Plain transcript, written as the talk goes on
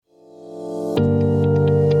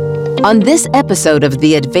On this episode of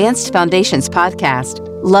the Advanced Foundations podcast,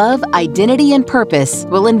 Love, Identity, and Purpose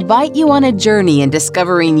will invite you on a journey in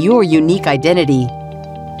discovering your unique identity.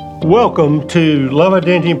 Welcome to Love,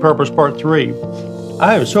 Identity, and Purpose Part 3.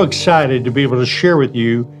 I am so excited to be able to share with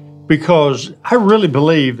you because I really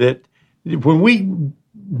believe that when we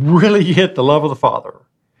really get the love of the Father,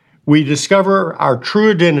 we discover our true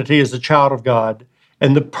identity as a child of God,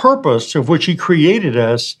 and the purpose of which He created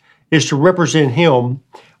us is to represent Him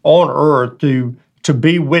on earth, to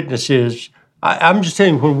be witnesses. I'm just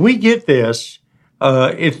saying, when we get this,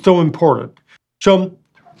 it's so important. So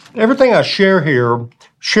everything I share here,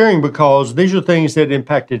 sharing because these are things that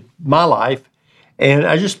impacted my life, and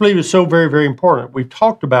I just believe it's so very, very important. We've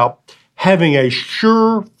talked about having a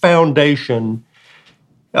sure foundation.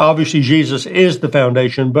 Obviously, Jesus is the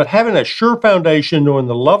foundation, but having a sure foundation, knowing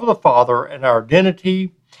the love of the Father and our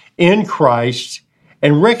identity in Christ,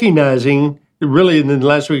 and recognizing, really, and then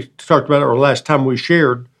last week talked about, or last time we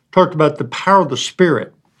shared, talked about the power of the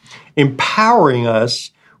Spirit, empowering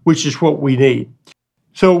us, which is what we need.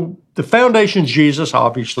 So the foundation's Jesus,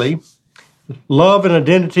 obviously. Love and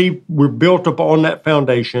identity, we're built upon that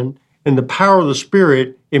foundation, and the power of the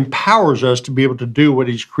Spirit empowers us to be able to do what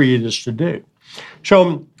He's created us to do.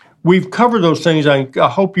 So we've covered those things. I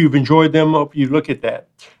hope you've enjoyed them. I hope you look at that.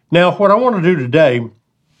 Now, what I want to do today,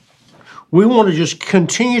 we want to just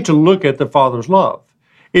continue to look at the Father's love.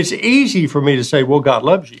 It's easy for me to say, well, God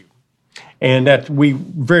loves you. And that we're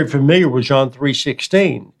very familiar with John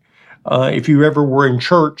 3:16. If you ever were in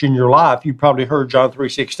church in your life, you probably heard John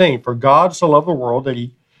 3:16. For God so loved the world that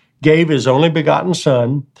He gave His only begotten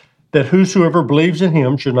Son, that whosoever believes in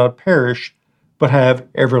Him should not perish, but have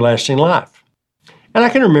everlasting life. And I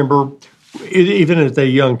can remember, even as a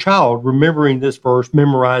young child, remembering this verse,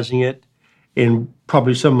 memorizing it in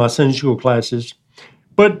probably some of my Sunday school classes.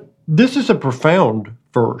 But this is a profound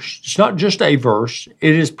verse. It's not just a verse,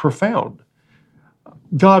 it is profound.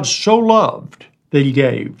 God so loved that He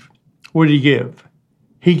gave. What did He give?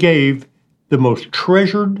 He gave the most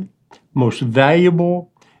treasured, most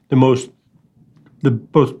valuable, the most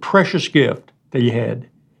precious gift that He had.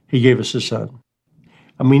 He gave us His Son.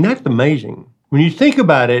 I mean, that's amazing. When you think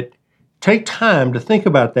about it, take time to think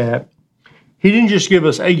about that. He didn't just give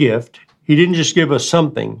us a gift. He didn't just give us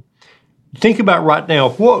something. Think about right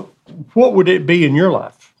now, what would it be in your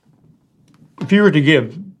life? If you were to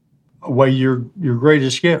give away your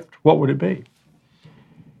greatest gift, what would it be?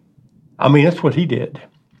 I mean, that's what He did.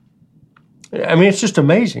 I mean, it's just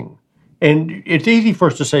amazing. And it's easy for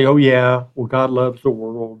us to say, oh yeah, well, God loves the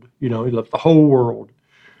world. You know, He loves the whole world.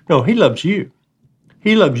 No, He loves you.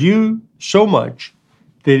 He loves you so much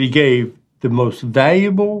that He gave the most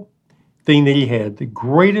valuable thing that He had, the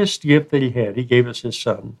greatest gift that He had. He gave us His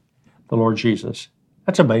Son, the Lord Jesus.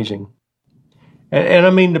 That's amazing. And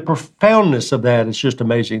I mean, the profoundness of that is just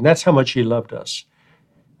amazing. That's how much He loved us.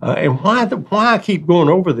 And why I keep going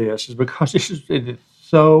over this is because it is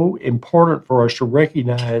so important for us to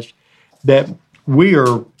recognize that we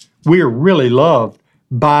are really loved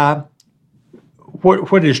by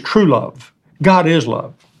what is true love. God is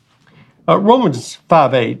love. Romans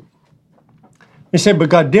 5:8, it said, but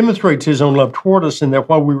God demonstrates His own love toward us in that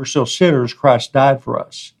while we were still sinners, Christ died for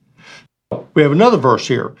us. We have another verse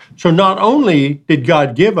here. So not only did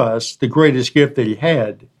God give us the greatest gift that He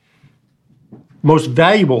had, most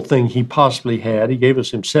valuable thing He possibly had, He gave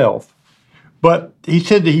us Himself, but He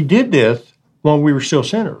said that He did this while we were still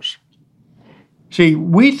sinners. See,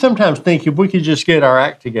 we sometimes think if we could just get our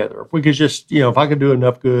act together, if we could just, if I could do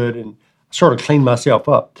enough good and sort of clean myself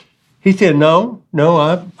up. He said, no,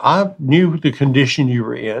 I knew the condition you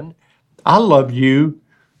were in. I loved you,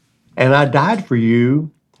 and I died for you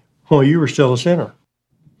while you were still a sinner.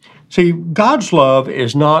 See, God's love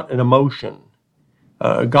is not an emotion.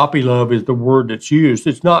 Agape love is the word that's used.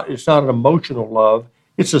 It's not an emotional love.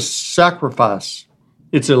 It's a sacrifice.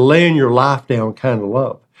 It's a laying your life down kind of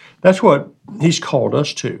love. That's what He's called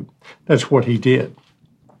us to. That's what He did.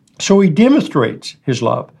 So He demonstrates His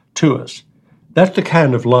love to us. That's the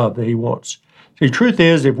kind of love that He wants. See, the truth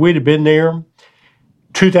is, if we'd have been there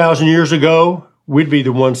 2,000 years ago, we'd be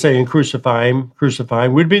the ones saying, crucify Him, crucify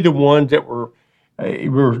Him. We'd be the ones that were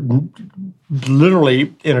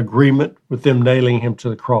literally in agreement with them nailing Him to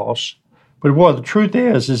the cross. But boy, the truth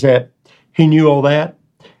is that He knew all that,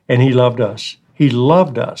 and He loved us. He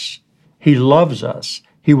loved us. He loves us.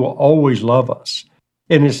 He will always love us.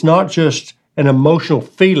 And it's not just an emotional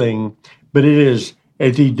feeling, but it is,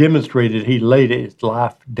 as He demonstrated, He laid His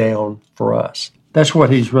life down for us. That's what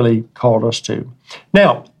He's really called us to.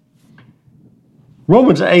 Now,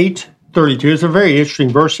 Romans 8:32 is a very interesting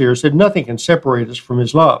verse here. It said, nothing can separate us from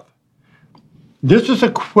His love. This is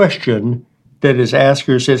a question that is asked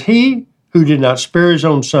here. It says, he who did not spare his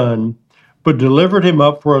own son, but delivered him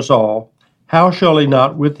up for us all, how shall he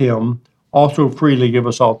not with him also freely give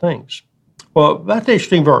us all things? Well, that's an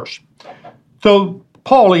interesting verse. So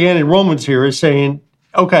Paul, again, in Romans here is saying,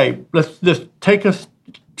 okay, let's just take a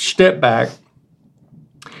step back.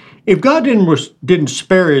 If God didn't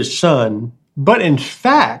spare his son, but in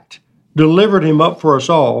fact delivered him up for us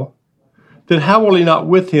all, then how will he not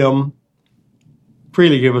with him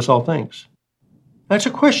freely give us all things? That's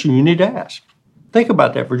a question you need to ask. Think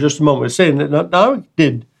about that for just a moment. It's saying that not only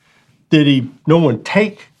did no one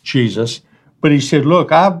take Jesus, but he said,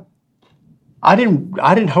 look, I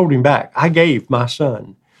didn't hold him back. I gave my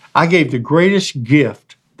son. I gave the greatest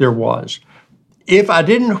gift there was. If I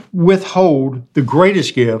didn't withhold the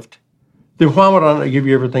greatest gift, then why would I not give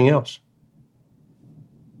you everything else?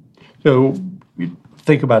 So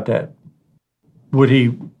think about that. Would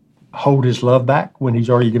he hold his love back when he's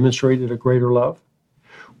already demonstrated a greater love?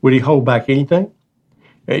 Would he hold back anything?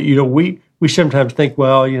 We sometimes think,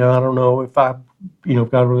 well, I don't know if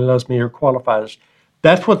if God really loves me or qualifies.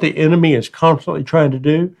 That's what the enemy is constantly trying to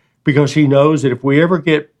do, because he knows that if we ever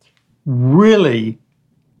get really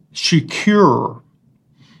secure,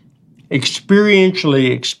 experientially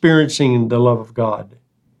experiencing the love of God,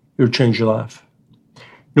 it'll change your life.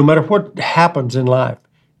 No matter what happens in life,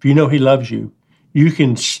 if you know he loves you, you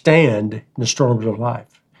can stand in the storms of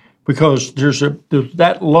life, because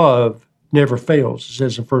that love never fails. It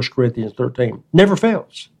says in 1 Corinthians 13, never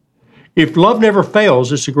fails. If love never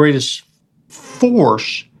fails, it's the greatest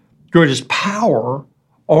force, greatest power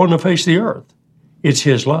on the face of the earth. It's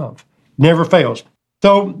his love. Never fails.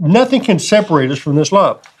 So nothing can separate us from this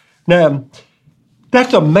love. Now,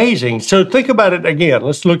 that's amazing. So think about it again.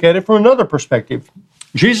 Let's look at it from another perspective.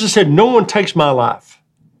 Jesus said, no one takes my life.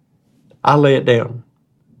 I lay it down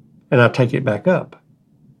and I take it back up.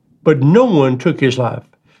 But no one took his life.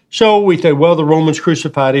 So we say, well, the Romans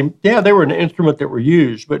crucified him. Yeah, they were an instrument that were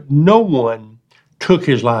used, but no one took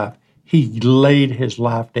his life. He laid his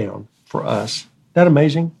life down for us. Isn't that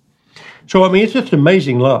amazing? So, it's just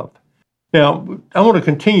amazing love. Now, I want to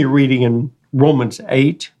continue reading in Romans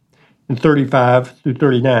 8 and 35 through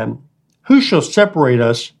 39. Who shall separate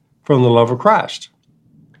us from the love of Christ?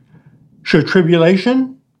 Should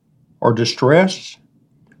tribulation or distress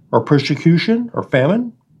or persecution or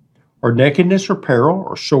famine or nakedness or peril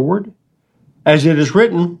or sword? As it is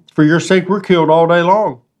written, for your sake we're killed all day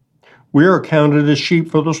long. We are accounted as sheep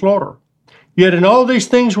for the slaughter. Yet in all these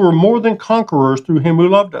things we're more than conquerors through him who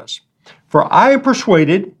loved us. For I am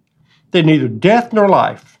persuaded that neither death nor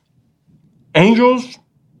life, angels,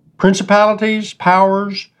 principalities,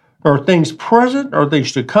 powers, nor things present nor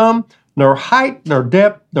things to come, nor height nor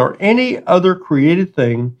depth, nor any other created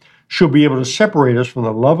thing shall be able to separate us from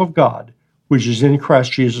the love of God, which is in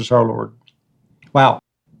Christ Jesus our Lord. Wow.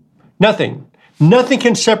 Nothing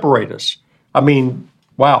can separate us.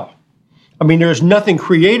 Wow. There's nothing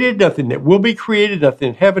created, nothing that will be created, nothing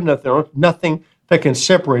in heaven, nothing on earth, nothing that can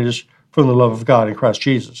separate us from the love of God in Christ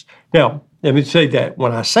Jesus. Now, let me say that.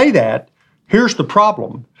 When I say that, here's the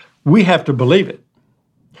problem. We have to believe it.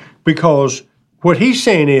 Because what he's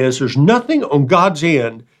saying is there's nothing on God's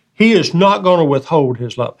end. He is not going to withhold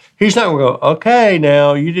his love. He's not going to go, okay,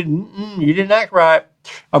 now you didn't act right.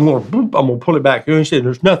 I'm going to pull it back. He said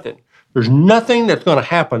there's nothing. There's nothing that's going to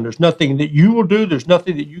happen. There's nothing that you will do. There's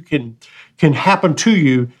nothing that you can happen to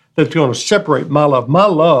you that's going to separate my love. My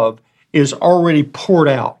love is already poured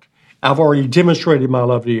out. I've already demonstrated my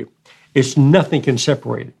love to you. Nothing can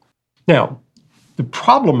separate it. Now, the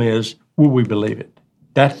problem is, will we believe it?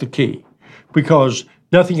 That's the key. Because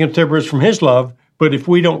nothing can separate us from his love, but if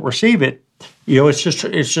we don't receive it, it's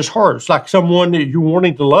just hard. It's like someone that you're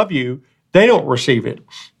wanting to love you, they don't receive it.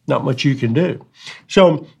 Not much you can do.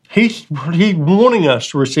 So he's wanting us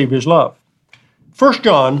to receive his love. 1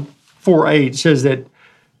 John 4:8 says that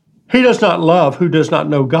he does not love who does not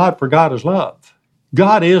know God, for God is love.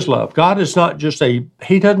 God is love. God is not just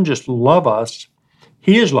he doesn't just love us,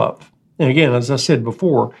 he is love. And again, as I said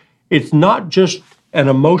before, it's not just an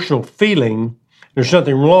emotional feeling. There's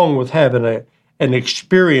nothing wrong with having an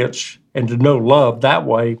experience and to know love that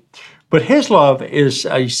way. But his love is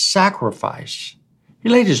a sacrifice. He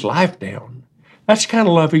laid his life down. That's the kind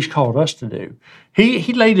of love he's called us to do.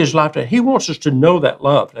 He laid his life down. He wants us to know that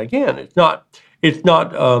love. And again, it's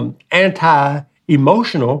not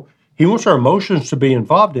anti-emotional. He wants our emotions to be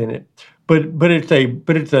involved in it. But it's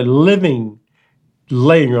a living,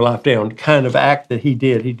 laying your life down kind of act that he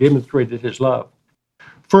did. He demonstrated his love.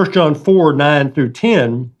 1 John 4:9 through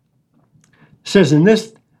 10 says, in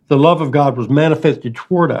this, the love of God was manifested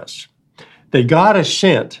toward us, that God has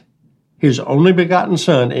sent his only begotten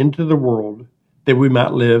Son into the world that we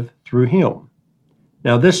might live through him.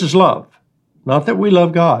 Now this is love, not that we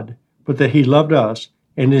love God, but that he loved us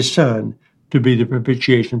and his Son to be the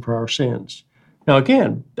propitiation for our sins. Now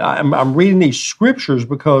again, I'm reading these scriptures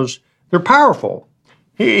because they're powerful.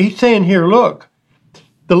 He's saying here, look,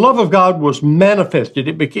 the love of God was manifested.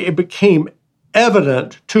 It became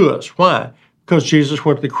evident to us. Why? Because Jesus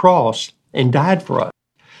went to the cross and died for us.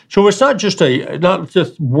 So it's not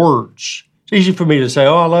just words. It's easy for me to say,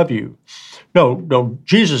 oh, I love you. No,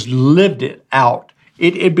 Jesus lived it out.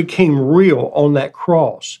 It became real on that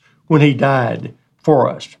cross when he died for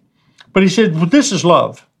us. But he said, well, this is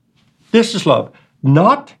love. This is love.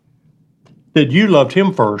 Not that you loved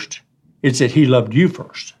him first. It's that he loved you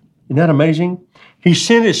first. Isn't that amazing? He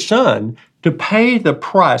sent his Son to pay the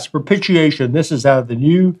price, propitiation. This is out of the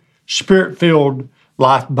New Spirit-Filled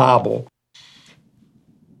Life Bible.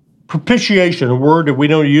 Propitiation, a word that we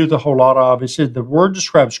don't use a whole lot of. It says the word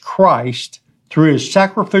describes Christ through his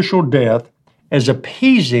sacrificial death as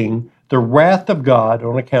appeasing the wrath of God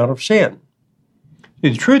on account of sin.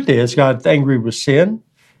 The truth is, God's angry with sin,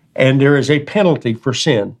 and there is a penalty for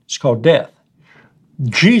sin. It's called death.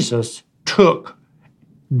 Jesus took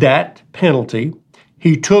that penalty.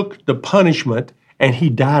 He took the punishment, and he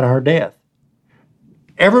died our death.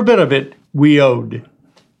 Every bit of it we owed.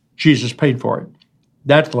 Jesus paid for it.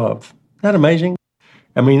 That's love. Isn't that amazing?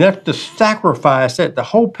 I mean, that's the sacrifice, that the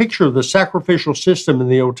whole picture of the sacrificial system in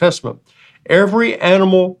the Old Testament. Every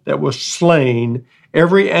animal that was slain,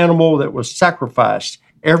 every animal that was sacrificed,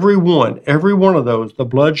 every one of those, the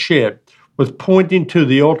blood shed, was pointing to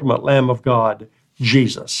the ultimate Lamb of God,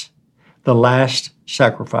 Jesus, the last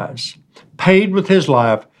sacrifice, paid with his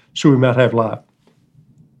life so we might have life.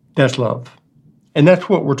 That's love. And that's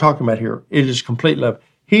what we're talking about here. It is complete love.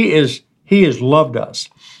 He has loved us.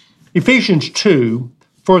 Ephesians 2,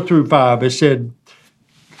 4 through 5, it said,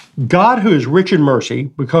 God, who is rich in mercy,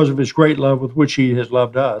 because of his great love with which he has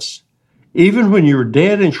loved us, even when you were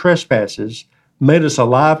dead in trespasses, made us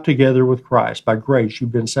alive together with Christ. By grace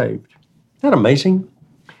you've been saved. Isn't that amazing?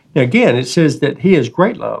 Now again, it says that he has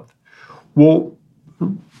great love. Well,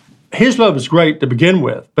 his love is great to begin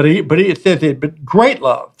with, but it says but great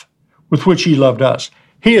love with which he loved us.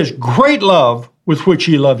 He has great love with which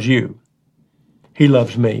he loves you. He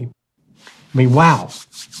loves me. I mean, wow.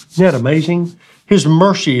 Isn't that amazing? His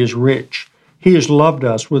mercy is rich. He has loved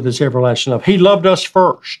us with his everlasting love. He loved us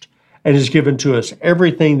first and has given to us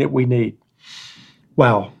everything that we need.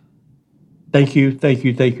 Wow. Thank you,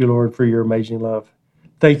 Lord, for your amazing love.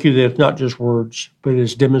 Thank you that it's not just words, but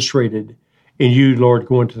it's demonstrated in you, Lord,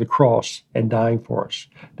 going to the cross and dying for us.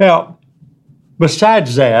 Now,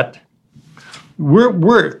 besides that,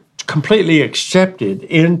 we're completely accepted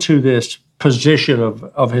into this position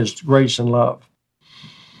of his grace and love.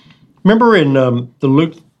 Remember in the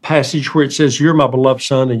Luke passage where it says, you're my beloved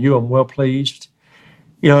Son and you I'm well pleased?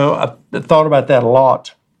 You know, I thought about that a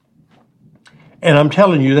lot. And I'm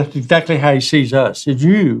telling you, that's exactly how he sees us. It's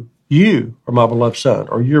you are my beloved son,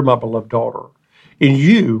 or you're my beloved daughter. In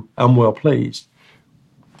you, I'm well pleased.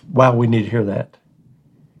 Wow, we need to hear that.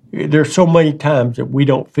 There's so many times that we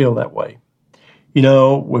don't feel that way. You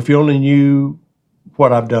know, if you only knew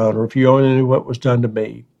what I've done, or if you only knew what was done to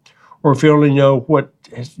me, or if you only know what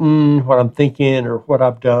I'm thinking, or what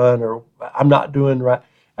I've done, or I'm not doing right.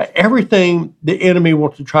 Everything the enemy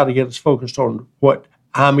wants to try to get us focused on what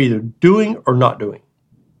I'm either doing or not doing,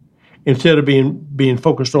 instead of being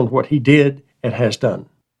focused on what he did and has done.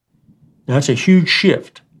 Now, that's a huge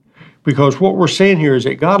shift, because what we're saying here is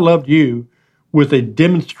that God loved you with a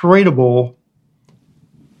demonstrable,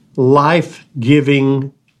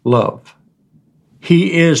 life-giving love.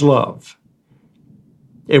 He is love.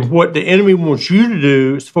 And what the enemy wants you to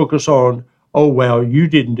do is focus on, oh, well, you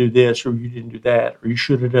didn't do this, or you didn't do that, or you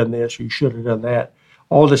should have done this, or you should have done that,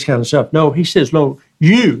 all this kind of stuff. No, he says, no,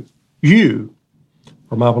 you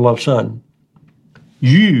are my beloved son.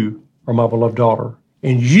 You are my beloved daughter.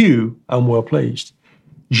 And you, I'm well pleased.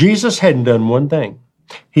 Jesus hadn't done one thing.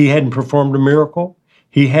 He hadn't performed a miracle.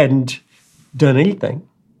 He hadn't done anything.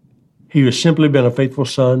 He has simply been a faithful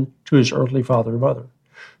son to his earthly father and mother.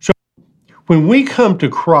 So when we come to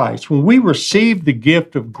Christ, when we receive the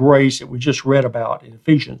gift of grace that we just read about in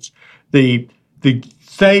Ephesians, the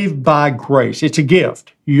saved by grace, it's a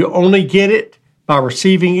gift. You only get it by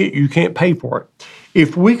receiving it. You can't pay for it.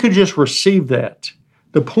 If we could just receive that,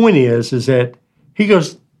 the point is that he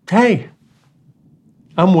goes, hey,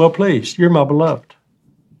 I'm well pleased. You're my beloved.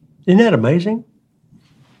 Isn't that amazing?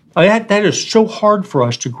 That is so hard for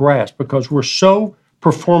us to grasp, because we're so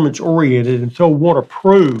performance-oriented and so want to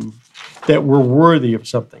prove that we're worthy of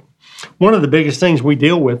something. One of the biggest things we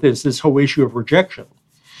deal with is this whole issue of rejection.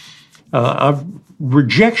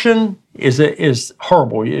 Rejection is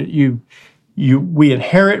horrible. We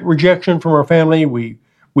inherit rejection from our family. We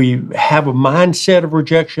have a mindset of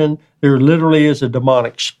rejection. There literally is a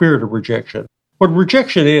demonic spirit of rejection. What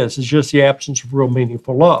rejection is just the absence of real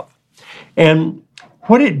meaningful love. And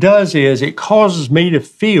what it does is it causes me to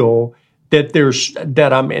feel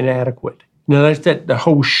that I'm inadequate. Now that's the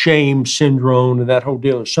whole shame syndrome and that whole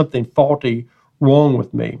deal. There's something faulty wrong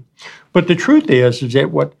with me. But the truth is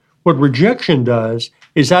that what rejection does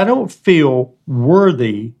is I don't feel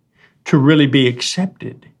worthy to really be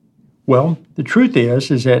accepted. Well, the truth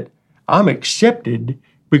is that I'm accepted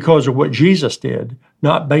because of what Jesus did,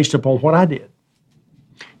 not based upon what I did.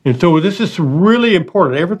 And so this is really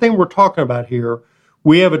important. Everything we're talking about here,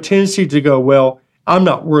 we have a tendency to go, well, I'm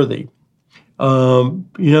not worthy.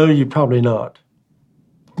 You're probably not.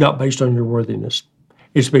 Not based on your worthiness.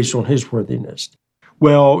 It's based on his worthiness.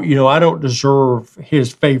 Well, I don't deserve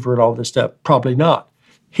his favor and all this stuff. Probably not.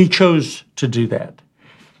 He chose to do that.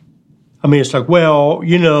 I mean, it's like, well,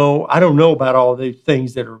 I don't know about all the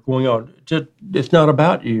things that are going on. It's not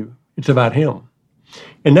about you. It's about him.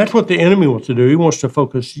 And that's what the enemy wants to do. He wants to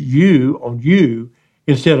focus on you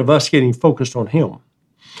instead of us getting focused on him.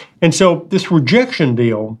 And so this rejection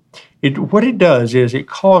deal, what it does is it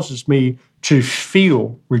causes me to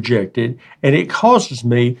feel rejected, and it causes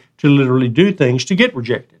me to literally do things to get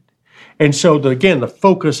rejected. And so, again, the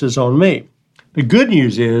focus is on me. The good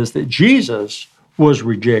news is that Jesus was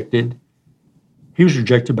rejected. He was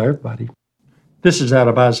rejected by everybody. This is out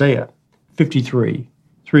of Isaiah 53,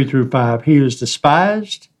 3 through 5. He was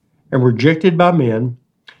despised and rejected by men,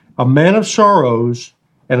 a man of sorrows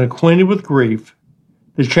and acquainted with grief.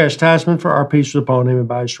 The chastisement for our peace was upon him, and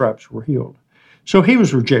by his stripes we're healed. So he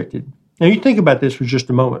was rejected. Now you think about this for just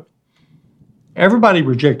a moment. Everybody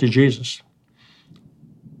rejected Jesus.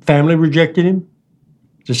 Family rejected him.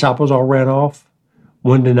 Disciples all ran off.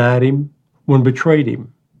 One denied him. One betrayed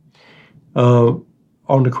him.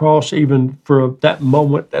 On the cross, even for that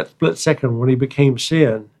moment, that split second when he became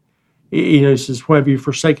sin, he says, "Why have you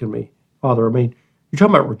forsaken me, Father?" I mean, you're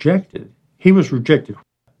talking about rejected. He was rejected.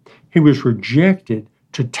 He was rejected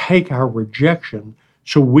to take our rejection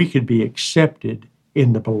so we could be accepted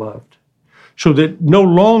in the beloved. So that no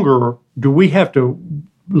longer do we have to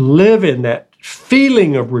live in that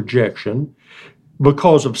feeling of rejection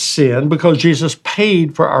because of sin, because Jesus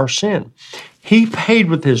paid for our sin. He paid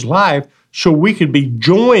with his life so we could be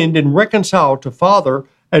joined and reconciled to Father,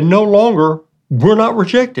 and no longer we're not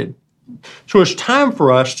rejected. So it's time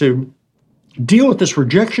for us to deal with this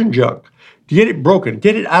rejection junk, to get it broken,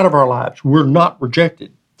 get it out of our lives. We're not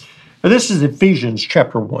rejected. Now, this is Ephesians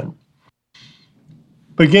chapter 1.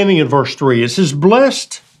 Beginning in verse 3, it says,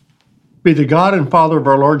 "Blessed be the God and Father of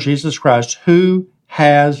our Lord Jesus Christ, who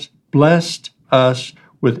has blessed us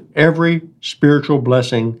with every spiritual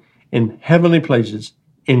blessing in heavenly places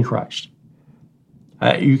in Christ."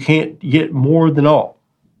 You can't get more than all.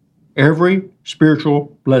 Every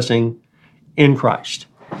spiritual blessing in Christ.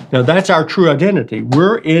 Now, that's our true identity.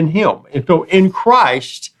 We're in him. And so in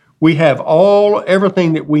Christ, we have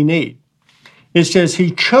everything that we need. It says he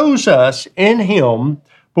chose us in him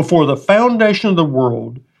before the foundation of the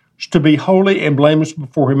world to be holy and blameless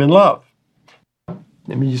before him in love.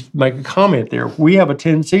 Let me just make a comment there. We have a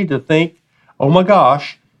tendency to think, oh my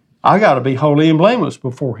gosh, I got to be holy and blameless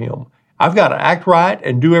before him. I've got to act right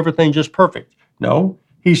and do everything just perfect. No,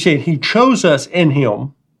 he said he chose us in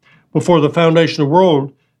him before the foundation of the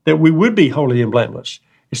world that we would be holy and blameless.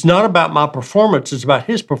 It's not about my performance, it's about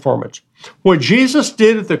his performance. What Jesus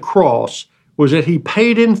did at the cross was that he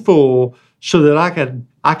paid in full so that I could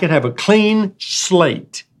have a clean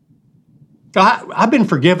slate. I've been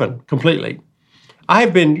forgiven completely.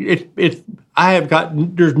 There's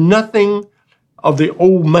nothing of the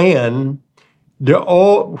old man,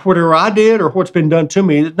 whatever I did or what's been done to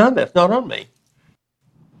me, none of that's not on me.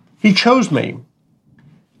 He chose me.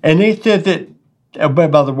 And he said that, by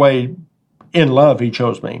the way, in love, he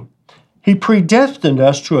chose me. He predestined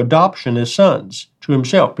us to adoption as sons to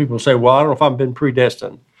himself. People say, well, I don't know if I've been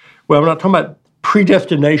predestined. Well, I'm not talking about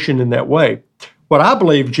predestination in that way. What I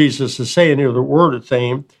believe Jesus is saying here, the word is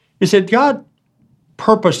saying, is that God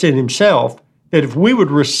purposed in himself that if we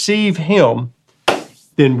would receive him,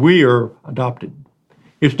 then we are adopted.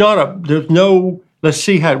 There's no, let's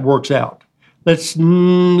see how it works out. Let's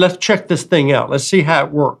check this thing out. Let's see how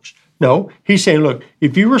it works. No, he's saying, look,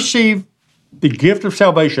 if you receive the gift of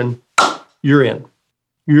salvation, you're in.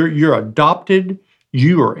 You're adopted.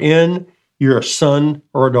 You are in. You're a son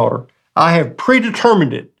or a daughter. I have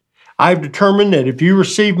predetermined it. I've determined that if you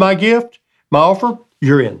receive my gift, my offer,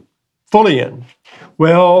 you're in. fully in.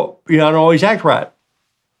 Well, I don't always act right.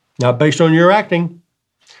 Not based on your acting.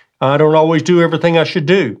 I don't always do everything I should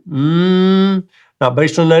do. Not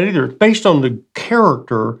based on that either. It's based on the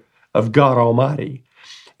character of God Almighty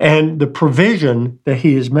and the provision that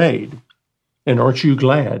He has made. And aren't you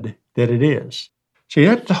glad that it is? See,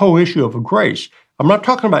 that's the whole issue of grace. I'm not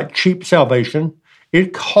talking about cheap salvation.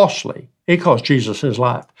 It's costly. It cost Jesus His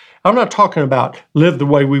life. I'm not talking about live the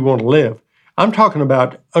way we want to live. I'm talking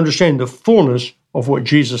about understanding the fullness of what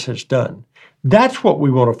Jesus has done. That's what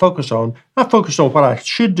we want to focus on. Not focus on what I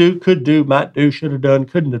should do, could do, might do, should have done,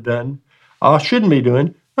 couldn't have done, shouldn't be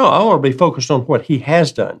doing. No, I want to be focused on what He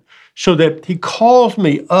has done so that He calls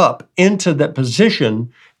me up into that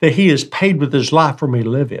position that He has paid with His life for me to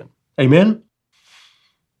live in. Amen?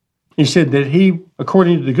 He said that He,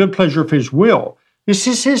 according to the good pleasure of His will, this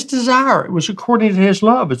is His desire. It was according to His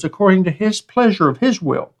love. It's according to His pleasure of His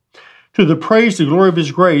will. To the praise, the glory of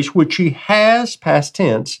His grace, which He has, past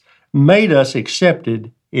tense, made us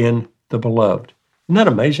accepted in the beloved. Isn't that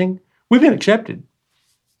amazing? We've been accepted.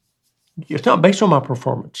 It's not based on my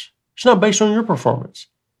performance. It's not based on your performance.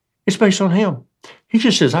 It's based on Him. He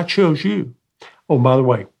just says, I chose you. Oh, by the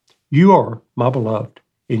way, you are my beloved.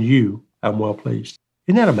 In you, I'm well pleased.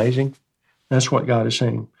 Isn't that amazing? That's what God is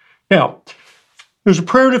saying. Now, there's a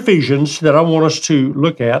prayer in Ephesians that I want us to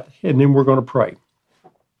look at, and then we're going to pray.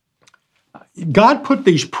 God put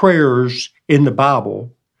these prayers in the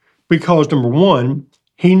Bible because, number one,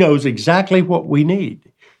 He knows exactly what we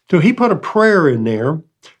need. So He put a prayer in there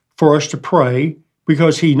for us to pray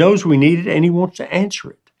because He knows we need it and He wants to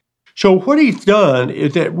answer it. So what He's done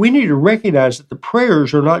is that we need to recognize that the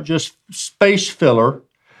prayers are not just space filler.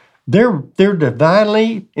 They're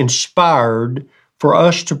divinely inspired for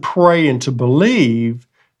us to pray and to believe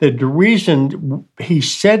that the reason He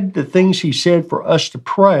said the things He said for us to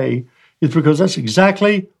pray is because that's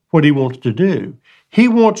exactly what He wants to do. He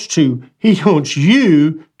wants you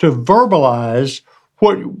to verbalize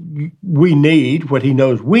what we need, what He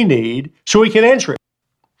knows we need, so He can answer it.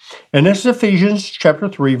 And that's Ephesians chapter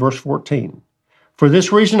 3, verse 14. For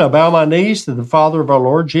this reason I bow my knees to the Father of our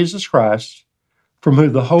Lord Jesus Christ, from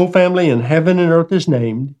whom the whole family in heaven and earth is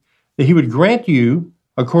named, that He would grant you,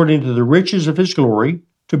 according to the riches of His glory,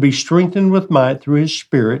 to be strengthened with might through His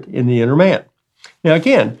Spirit in the inner man. Now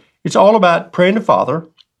again, it's all about praying to Father.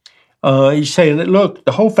 He's saying that, look,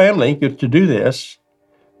 the whole family gets to do this.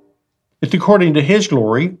 It's according to His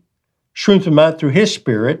glory, strengthened might through His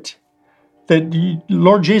Spirit, that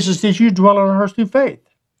Lord Jesus, did you dwell on earth through faith?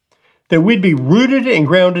 That we'd be rooted and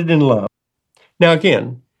grounded in love. Now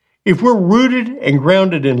again, if we're rooted and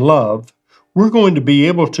grounded in love, we're going to be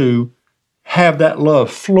able to have that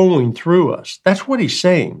love flowing through us. That's what He's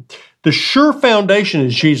saying. The sure foundation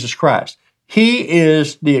is Jesus Christ. He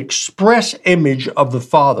is the express image of the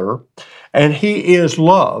Father, and He is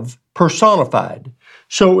love personified.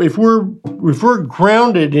 So if we're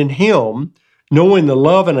grounded in Him, knowing the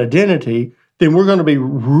love and identity, then we're going to be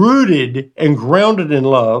rooted and grounded in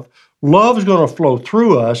love. Love is going to flow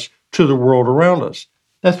through us to the world around us.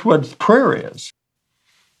 That's what prayer is.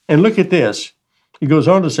 And look at this. He goes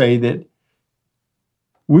on to say that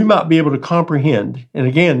we might be able to comprehend, and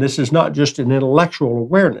again, this is not just an intellectual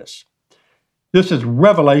awareness. This is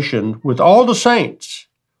revelation with all the saints.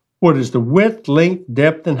 What is the width, length,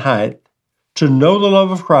 depth, and height, to know the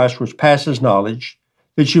love of Christ which passes knowledge,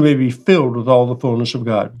 that you may be filled with all the fullness of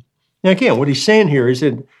God. Now again, what he's saying here is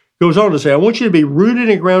that goes on to say, I want you to be rooted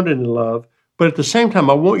and grounded in love, but at the same time,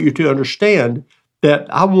 I want you to understand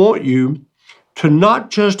that I want you to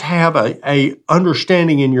not just have a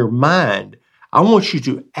understanding in your mind. I want you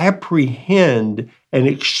to apprehend and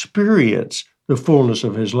experience the fullness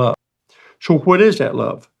of His love. So what is that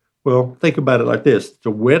love? Well, think about it like this.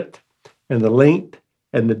 The width and the length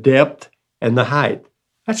and the depth and the height.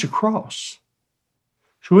 That's a cross.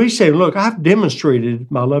 So He's saying, look, I've demonstrated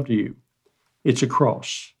my love to you. It's a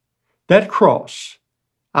cross. That cross,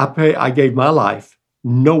 I gave my life.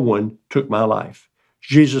 No one took my life.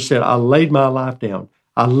 Jesus said, I laid my life down.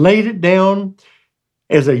 I laid it down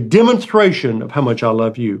as a demonstration of how much I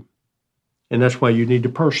love you. And that's why you need to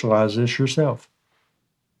personalize this yourself.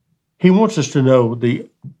 He wants us to know the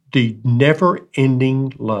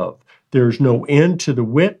never-ending love. There's no end to the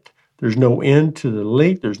width. There's no end to the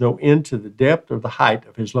length. There's no end to the depth or the height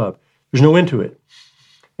of His love. There's no end to it.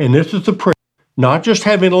 And this is the prayer. Not just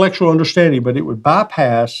have intellectual understanding, but it would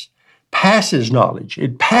passes knowledge.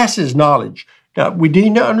 It passes knowledge. Now, we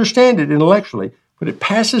need to understand it intellectually, but it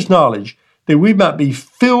passes knowledge that we might be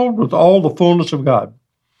filled with all the fullness of God.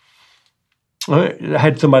 I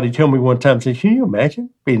had somebody tell me one time, say, can you imagine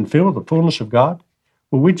being filled with the fullness of God?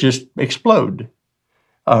 Well, we just explode.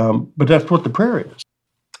 But that's what the prayer is.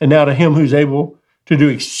 And now to him who's able to do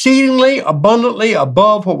exceedingly abundantly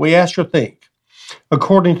above what we ask or think,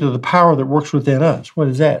 according to the power that works within us. What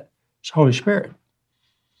is that? It's the Holy Spirit.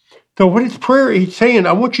 So what is prayer? He's saying,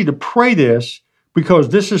 I want you to pray this because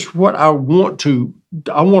this is what I want to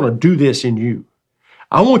do this in you.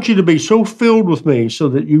 I want you to be so filled with me so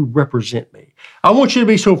that you represent me. I want you to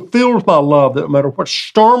be so filled with my love that no matter what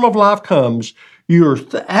storm of life comes, you're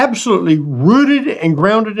absolutely rooted and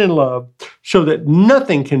grounded in love so that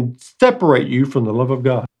nothing can separate you from the love of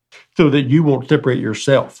God, so that you won't separate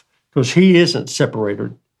yourself, because he isn't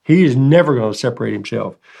separated. He is never going to separate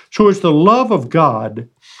himself. So it's the love of God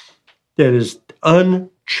that is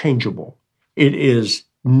unchangeable. It is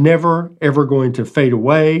never, ever going to fade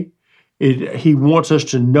away. He wants us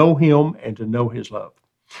to know him and to know his love.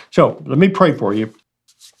 So let me pray for you.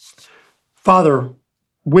 Father,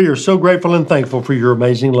 we are so grateful and thankful for your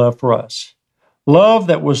amazing love for us. Love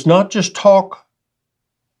that was not just talk,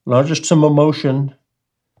 not just some emotion,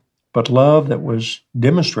 but love that was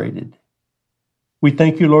demonstrated. We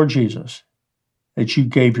thank you, Lord Jesus, that you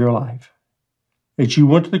gave your life, that you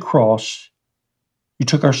went to the cross, you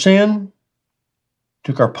took our sin,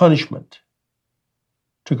 took our punishment,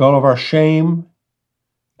 took all of our shame,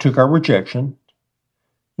 took our rejection,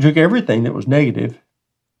 you took everything that was negative,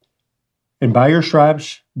 and by your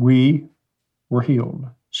stripes we were healed,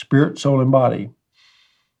 spirit, soul, and body.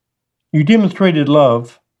 You demonstrated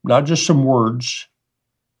love, not just some words,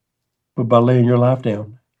 but by laying your life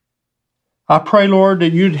down. I pray, Lord,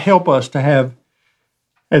 that you'd help us to have,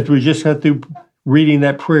 as we just got through reading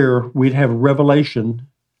that prayer, we'd have a revelation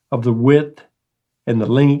of the width and the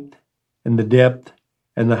length and the depth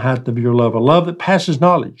and the height of your love, a love that passes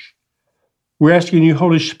knowledge. We're asking you,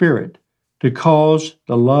 Holy Spirit, to cause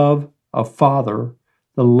the love of Father,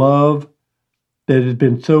 the love that has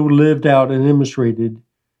been so lived out and demonstrated,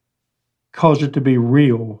 cause it to be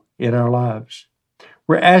real in our lives.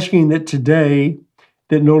 We're asking that today,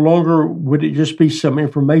 that no longer would it just be some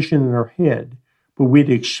information in our head, but we'd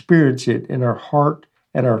experience it in our heart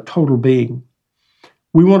and our total being.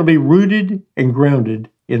 We want to be rooted and grounded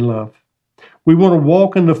in love. We want to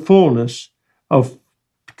walk in the fullness of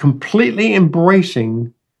completely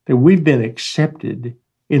embracing that we've been accepted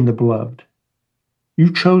in the beloved.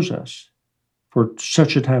 You chose us for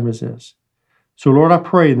such a time as this. So, Lord, I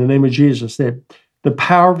pray in the name of Jesus that the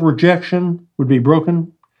power of rejection would be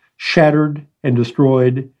broken, shattered, and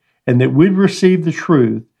destroyed, and that we'd receive the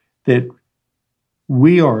truth that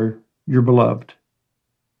we are your beloved,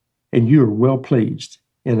 and you are well pleased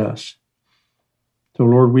in us. So,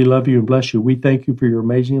 Lord, we love you and bless you. We thank you for your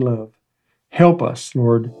amazing love. Help us,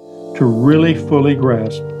 Lord, to really fully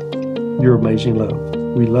grasp your amazing love.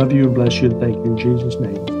 We love you and bless you and thank you in Jesus'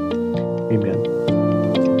 name.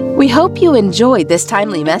 Amen. We hope you enjoyed this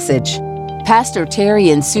timely message. Pastor Terry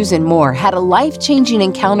and Susan Moore had a life-changing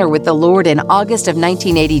encounter with the Lord in August of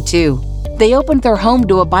 1982. They opened their home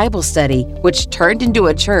to a Bible study, which turned into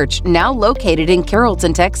a church now located in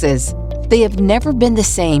Carrollton, Texas. They have never been the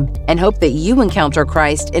same and hope that you encounter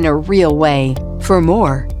Christ in a real way. For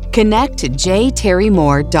more, connect to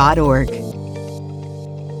jterrymore.org.